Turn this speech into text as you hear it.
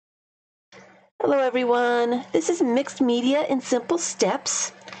Hello everyone, this is Mixed Media in Simple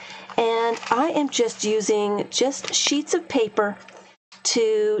Steps, and I am just using sheets of paper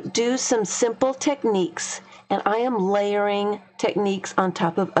to do some simple techniques, and I am layering techniques on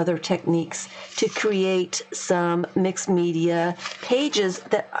top of other techniques to create some mixed media pages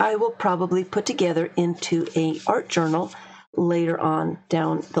that I will probably put together into an art journal later on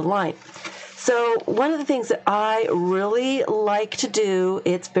down the line. So one of the things that I really like to do,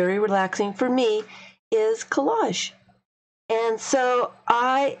 it's very relaxing for me, is collage. And so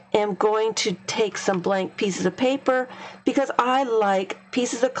I am going to take some blank pieces of paper because I like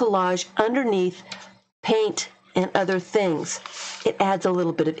pieces of collage underneath paint and other things. It adds a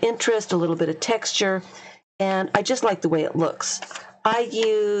little bit of interest, a little bit of texture, and I just like the way it looks. I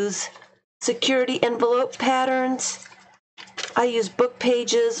use security envelope patterns. I use book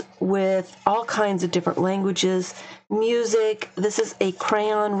pages with all kinds of different languages, music. This is a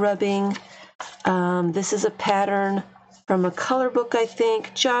crayon rubbing. This is a pattern from a color book, I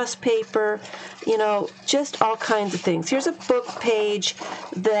think, Joss paper, just all kinds of things. Here's a book page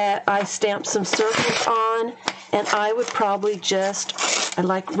that I stamped some circles on, and I would probably I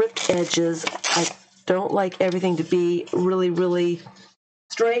like ripped edges. I don't like everything to be really, really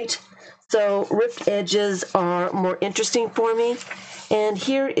straight. So ripped edges are more interesting for me. And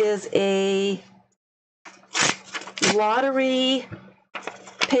here is a lottery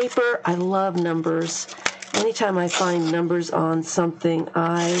paper. I love numbers. Anytime I find numbers on something,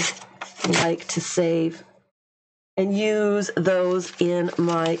 I like to save and use those in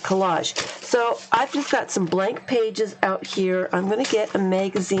my collage. So I've just got some blank pages out here. I'm going to get a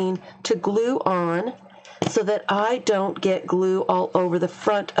magazine to glue on so that I don't get glue all over the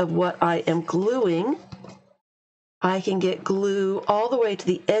front of what I am gluing. I can get glue all the way to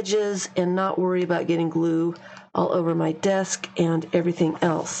the edges and not worry about getting glue all over my desk and everything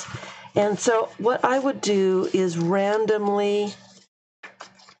else. And so what I would do is randomly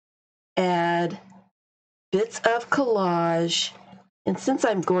add bits of collage. And since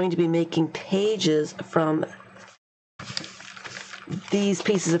I'm going to be making pages from these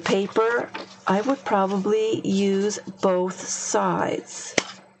pieces of paper, I would probably use both sides.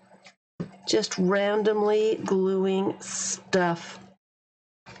 Just randomly gluing stuff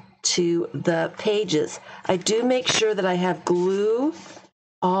to the pages. I do make sure that I have glue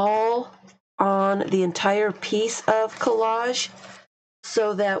all on the entire piece of collage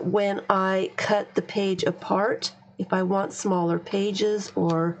so that when I cut the page apart, if I want smaller pages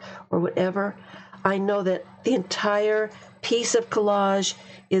or whatever, I know that the entire piece of collage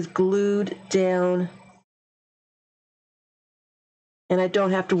is glued down and I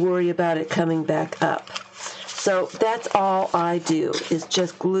don't have to worry about it coming back up. So that's all I do, is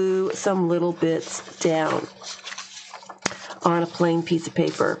just glue some little bits down on a plain piece of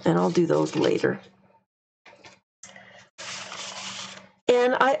paper, and I'll do those later.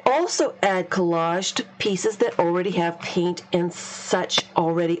 And I also add collage to pieces that already have paint and such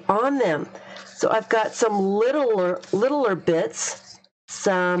already on them. So I've got some littler bits,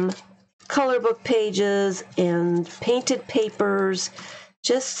 some color book pages and painted papers,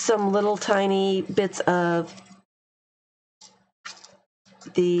 just some little tiny bits of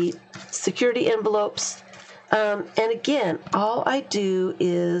the security envelopes. And again, all I do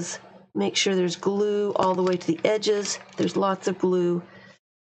is make sure there's glue all the way to the edges. There's lots of glue.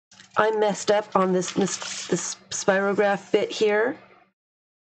 I messed up on this spirograph bit here.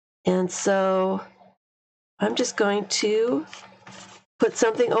 And so I'm just going to put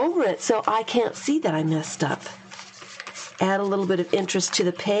something over it so I can't see that I messed up. Add a little bit of interest to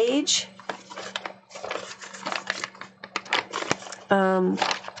the page.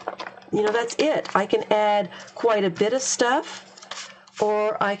 That's it. I can add quite a bit of stuff,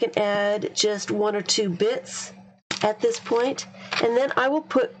 or I can add just one or two bits at this point. And then I will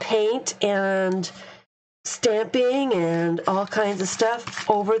put paint and stamping and all kinds of stuff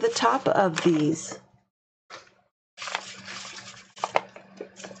over the top of these.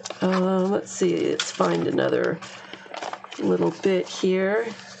 Let's see, let's find another little bit here.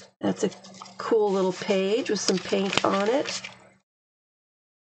 That's a cool little page with some paint on it.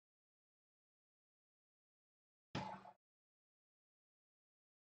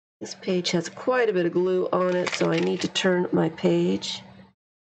 This page has quite a bit of glue on it, so I need to turn my page.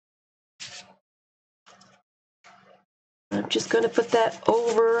 I'm just going to put that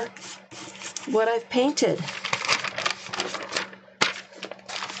over what I've painted.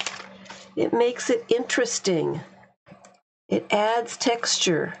 It makes it interesting. It adds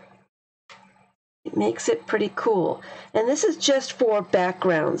texture. It makes it pretty cool. And this is just for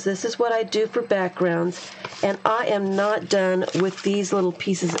backgrounds. This is what I do for backgrounds. And I am not done with these little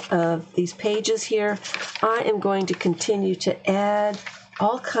pieces of these pages here. I am going to continue to add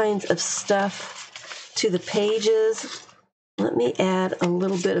all kinds of stuff to the pages. Let me add a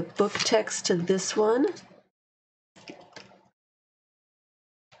little bit of book text to this one.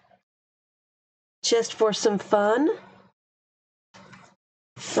 Just for some fun.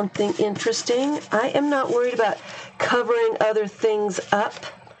 Something interesting. I am not worried about covering other things up.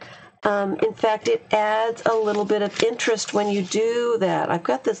 In fact, it adds a little bit of interest when you do that. I've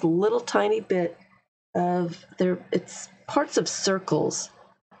got this little tiny bit of it's parts of circles.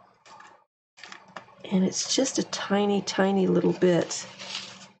 And it's just a tiny, tiny little bit.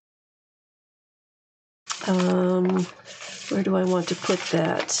 Where do I want to put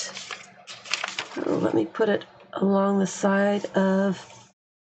that? Oh, let me put it along the side of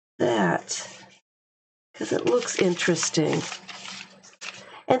that, because it looks interesting.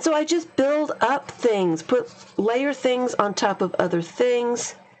 And so I just build up things, layer things on top of other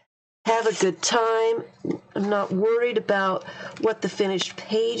things, have a good time. I'm not worried about what the finished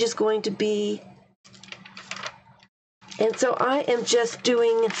page is going to be. And so I am just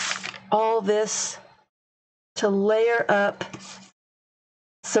doing all this to layer up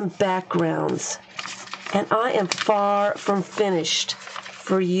some backgrounds. And I am far from finished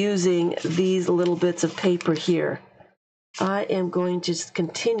for using these little bits of paper here. I am going to just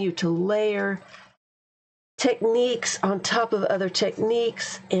continue to layer techniques on top of other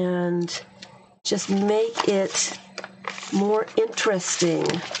techniques and just make it more interesting.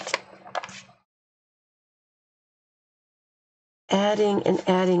 Adding and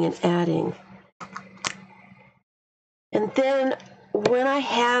adding and adding. And then when I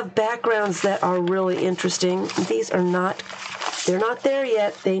have backgrounds that are really interesting, they're not there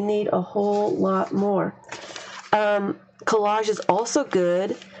yet. They need a whole lot more. Collage is also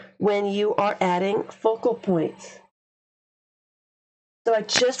good when you are adding focal points. So I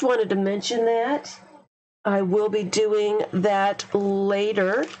just wanted to mention that. I will be doing that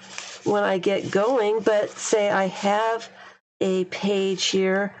later when I get going, but say I have a page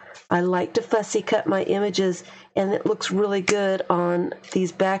here. I like to fussy cut my images, and it looks really good on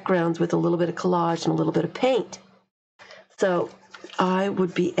these backgrounds with a little bit of collage and a little bit of paint. So I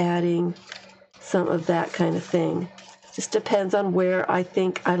would be adding some of that kind of thing. Just depends on where I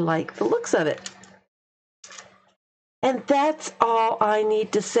think I like the looks of it. And that's all I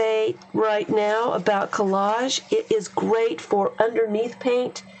need to say right now about collage. It is great for underneath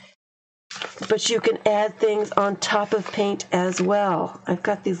paint, but you can add things on top of paint as well. I've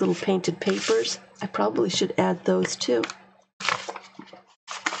got these little painted papers. I probably should add those too.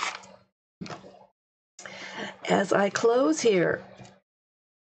 As I close here,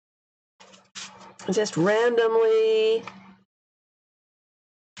 just randomly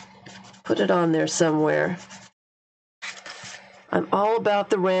put it on there somewhere. I'm all about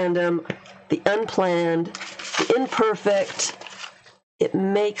the random, the unplanned, the imperfect. It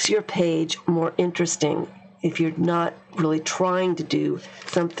makes your page more interesting if you're not really trying to do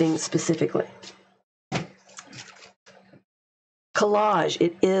something specifically. Collage,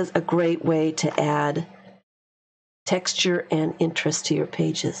 it is a great way to add texture and interest to your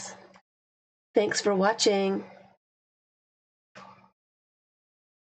pages. Thanks for watching.